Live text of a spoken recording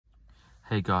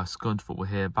Hey guys, Scunch Football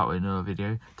here, back with another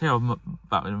video. Today I'm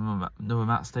back with another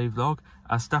match day vlog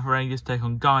as Stafford Rangers take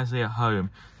on Guiseley at home.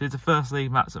 This is the first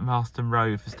league match at Marston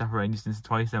Road for Stafford Rangers since the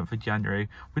 27th of January.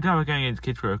 We did have a game against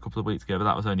Kidsborough a couple of weeks ago, but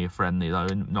that was only a friendly though,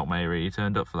 and not many really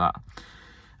turned up for that.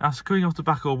 After coming off the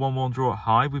back of a 1-1 draw at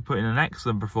Hyde, we put in an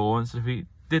excellent performance. If we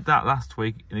did that last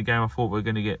week in a game I thought we were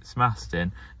going to get smashed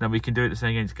in, then we can do it the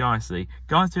same against Guiseley.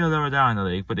 Guiseley are lower down in the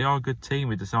league, but they are a good team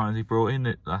with the signings we brought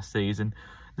in last season.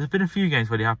 There's been a few games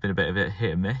where they have been a bit of a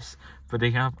hit and miss, but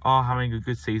they are having a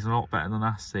good season, a lot better than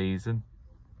last season,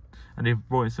 and they've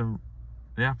brought in some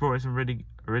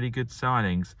really good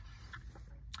signings.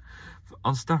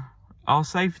 I'll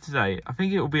say for today, I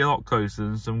think it will be a lot closer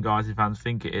than some Guiseley fans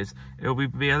think it is. It will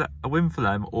be a win for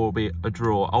them or it'll be a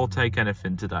draw. I'll take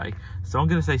anything today. So I'm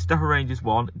going to say Stafford Rangers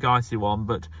 1, Guiseley 1,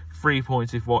 but 3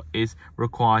 points is what is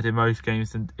required in most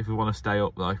games and if we want to stay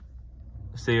up though.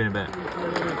 See you in a bit.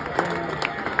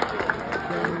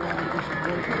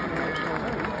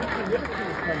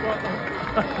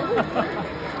 The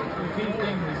key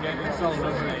thing is getting it sold,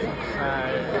 isn't it?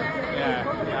 Yeah,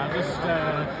 I'm just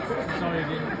sorry I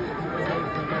didn't go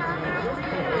for the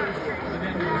at the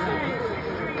end of the day,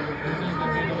 there's only going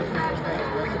to be another 50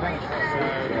 residential, so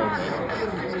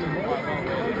it's doing quite well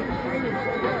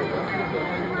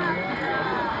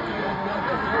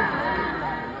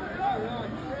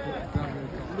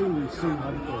really soon,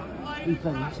 haven't they? We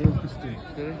played in Silverstone.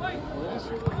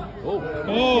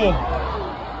 Oh!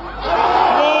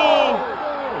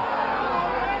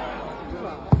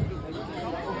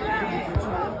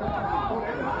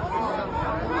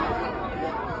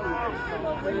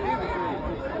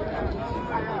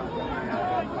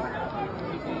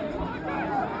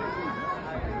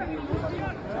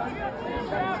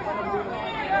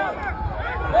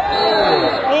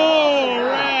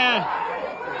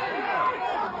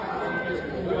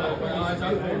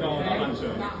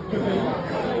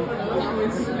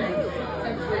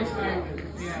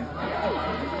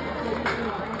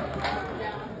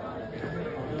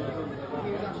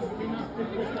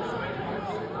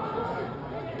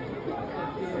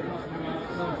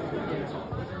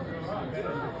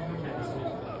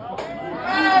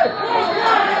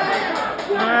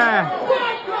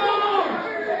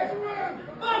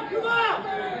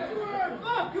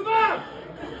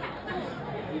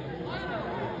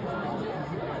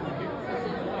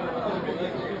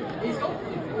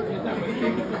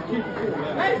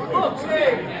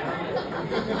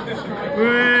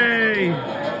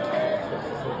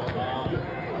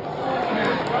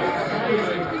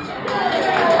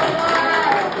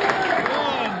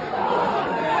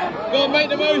 Gotta make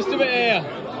the most of it here.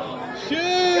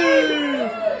 Shoot!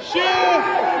 Shoot!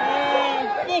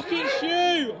 Oh, fucking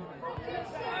shoot!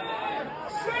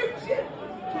 Shoot!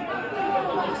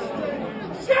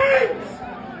 Shoot!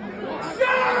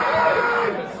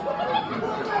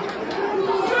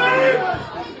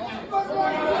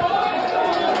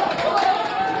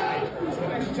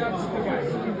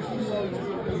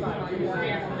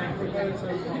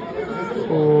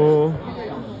 Oh.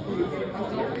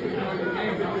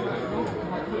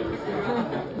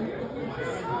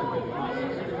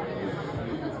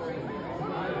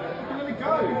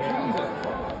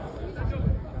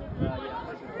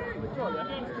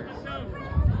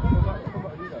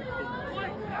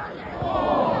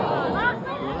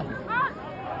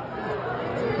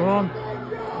 Come on.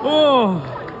 Oh!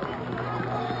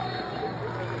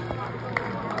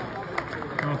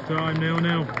 Half time,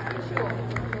 0-0.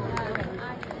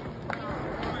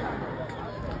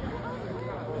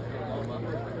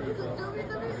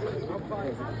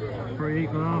 Pretty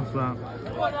equal half that.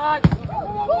 What's that?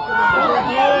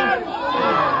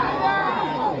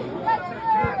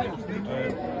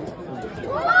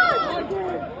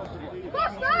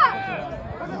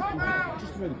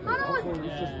 Just really good. I thought it was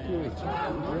just pure attack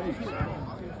and great.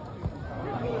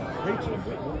 Hated him,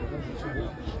 but it wasn't too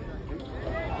much.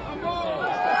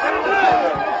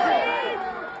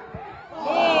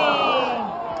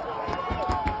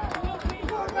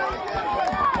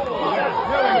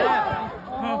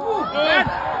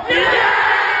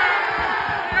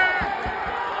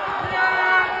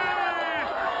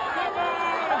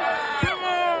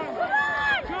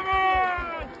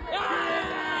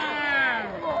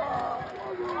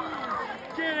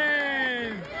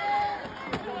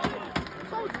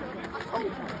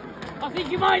 I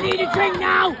think you might need a drink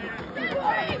now!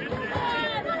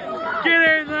 Get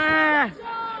in there!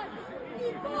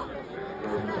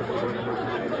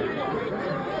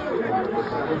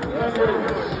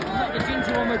 The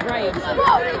ginger on the grave. One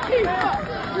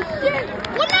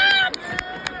out!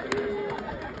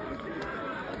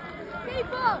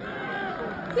 Keep up!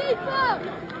 Keep up!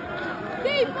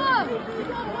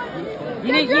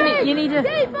 You need a...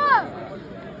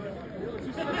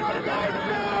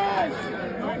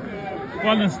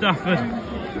 Well done, Stafford.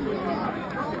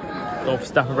 Goal for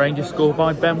Stafford Rangers, scored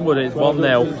by Ben Wood. It's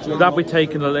 1-0. Glad we've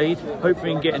taken the lead. Hopefully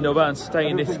we can get another and stay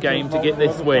in this game to get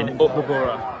this win up the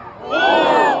borough.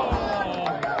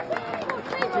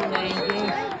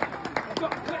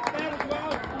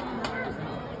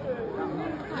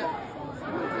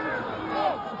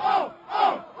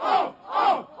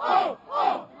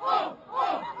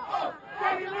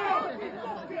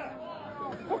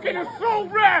 Fucking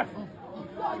assault ref!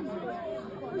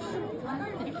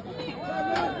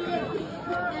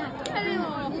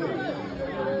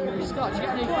 Scott,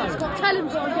 tell him,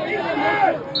 Scott.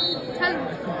 Tell him.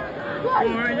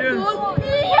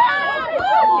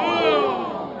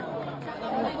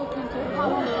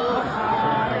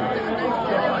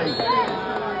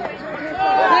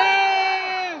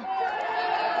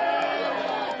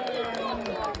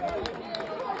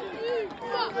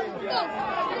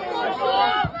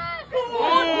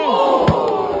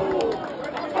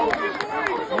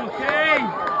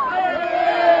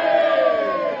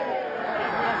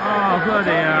 Oh,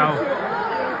 bloody hell.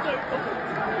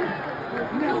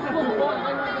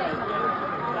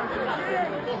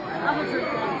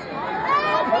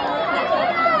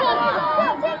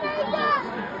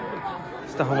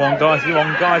 Stafford 1, Guiseley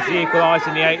 1, Guiseley equalised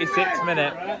in the 86th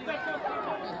minute.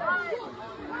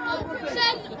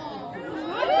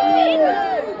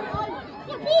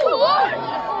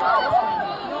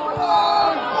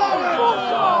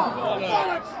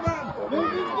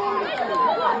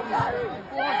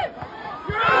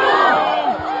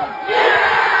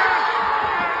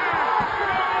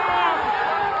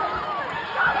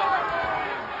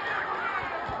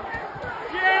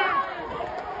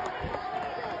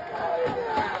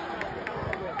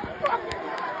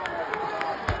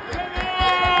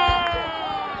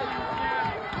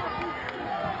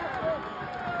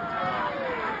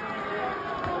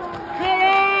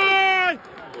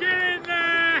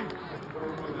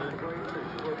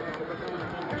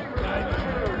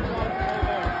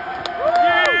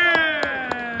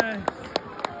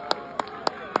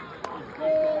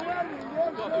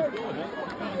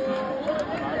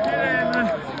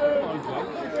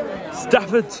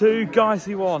 Stafford 2,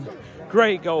 Guiseley 1.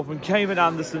 Great goal from Kaiman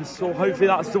Anderson, so hopefully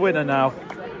that's the winner now.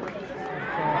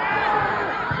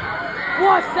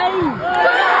 What a save!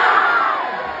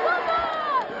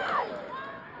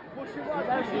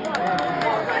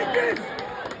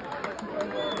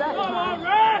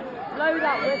 Blow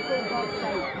that whistle, God's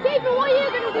sake. Keeper, what are you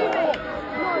going to do, mate?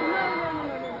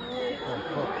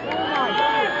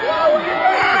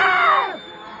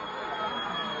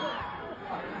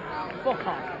 Fuck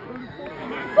off.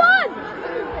 Fun!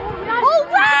 Oh,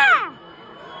 where?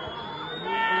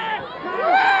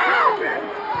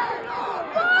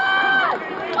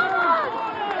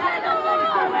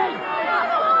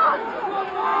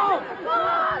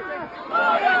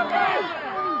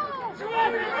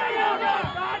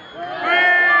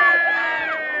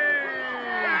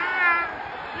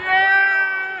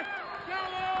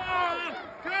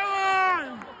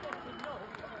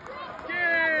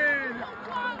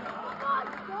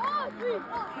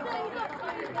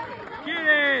 Get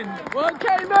in! One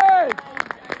Kaiman!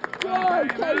 One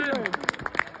Kaiman!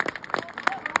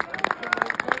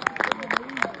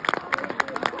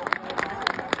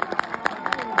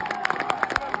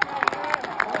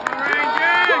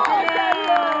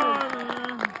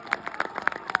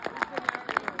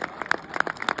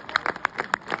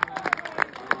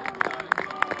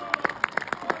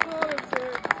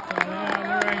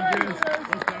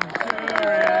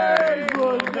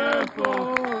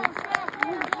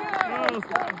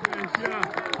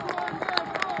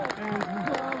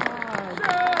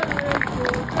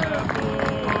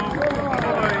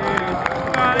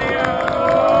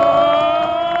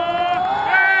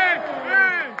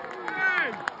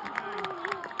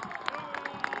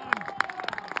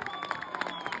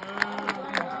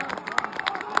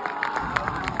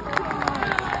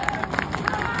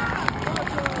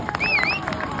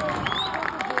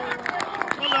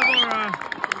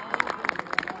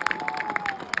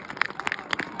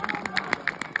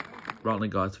 Right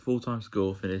then guys, full-time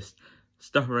score finished.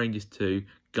 Stafford Rangers 2,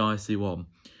 Guiseley 1.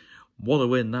 What a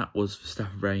win that was for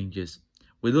Stafford Rangers.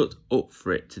 We looked up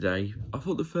for it today. I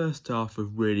thought the first half was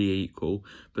really equal,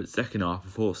 but the second half I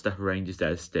thought Stafford Rangers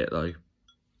did a stick though.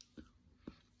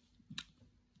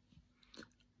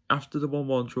 After the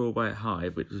 1-1 draw away at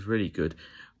Hive, which was really good,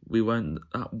 we went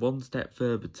that one step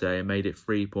further today and made it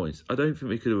 3 points. I don't think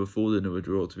we could have afforded another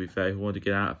draw, to be fair, if we wanted to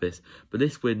get out of this. But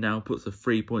this win now puts us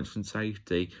 3 points from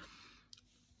safety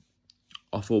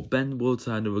I thought Ben Woods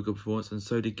had another good performance, and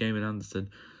so did Kaiman Anderson.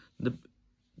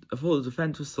 I thought the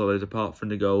defence was solid, apart from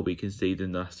the goal we conceded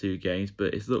in the last 2 games,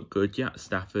 but it's looked good. Jack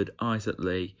Stafford, Isaac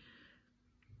Lee,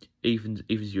 Ethan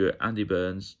Stewart, Andy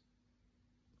Burns,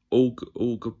 all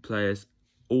good players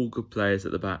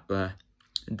at the back there.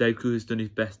 And Dave Cook has done his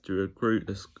best to recruit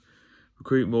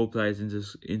more players into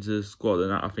the squad,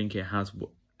 and that I think it has,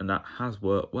 and that has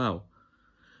worked well.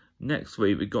 Next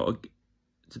week we got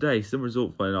today some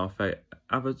results in our favour.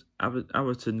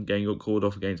 Everton game got called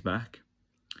off against Mac.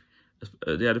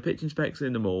 They had a pitch inspection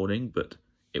in the morning, but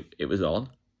it was on,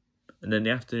 and then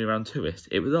the afternoon around 2ish,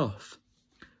 it was off.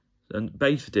 And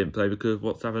Bradford didn't play because of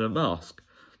what's having a mask.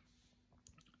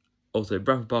 Also,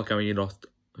 Bradford Park Avenue lost,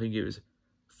 I think it was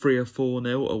 3 or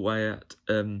 4-0 away at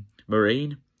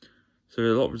Marine. So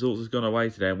a lot of results has gone away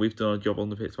today, and we've done our job on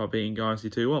the pitch by beating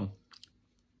Guiseley 2-1.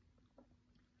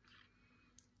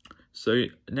 So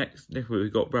next week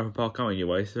we've got Bradford Park Avenue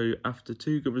away. So after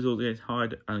 2 good results against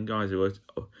Hyde and Guiseley,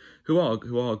 who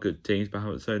are good teams, but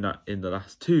haven't shown that in the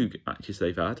last 2 matches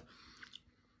they've had,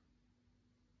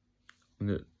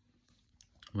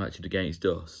 matches against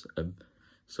us.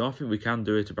 So I think we can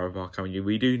do it at Bradford Park Avenue.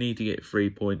 We do need to get 3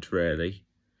 points really.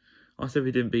 I said if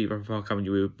we didn't beat Bradford Park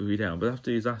Avenue, we would be down. But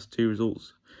after these last 2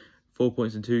 results, 4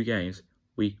 points in 2 games,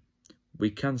 we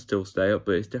can still stay up.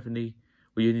 But it's definitely,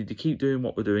 we need to keep doing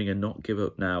what we're doing and not give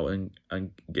up now, and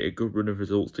get a good run of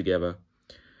results together.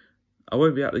 I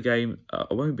won't be at the game.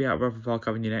 I won't be at Bradford Park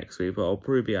Avenue next week, but I'll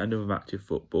probably be at another match of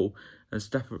football. And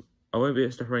I won't be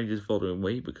at Stafford Rangers the following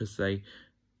week because they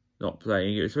not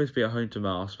playing. It was supposed to be at home to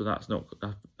Mars, but that's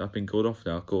been called off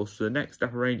now, of course. So the next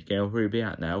Stafford Rangers game I'll probably be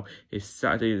at now is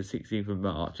Saturday the 16th of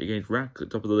March against Radcliffe,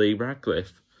 top of the league,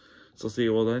 Radcliffe. So I'll see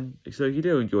you all then. So if you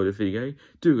do enjoy the video,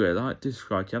 do go like,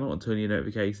 subscribe to the channel and turn your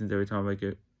notifications every time I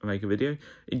make a video.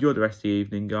 Enjoy the rest of the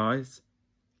evening, guys.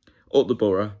 Up the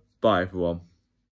borough. Bye, everyone.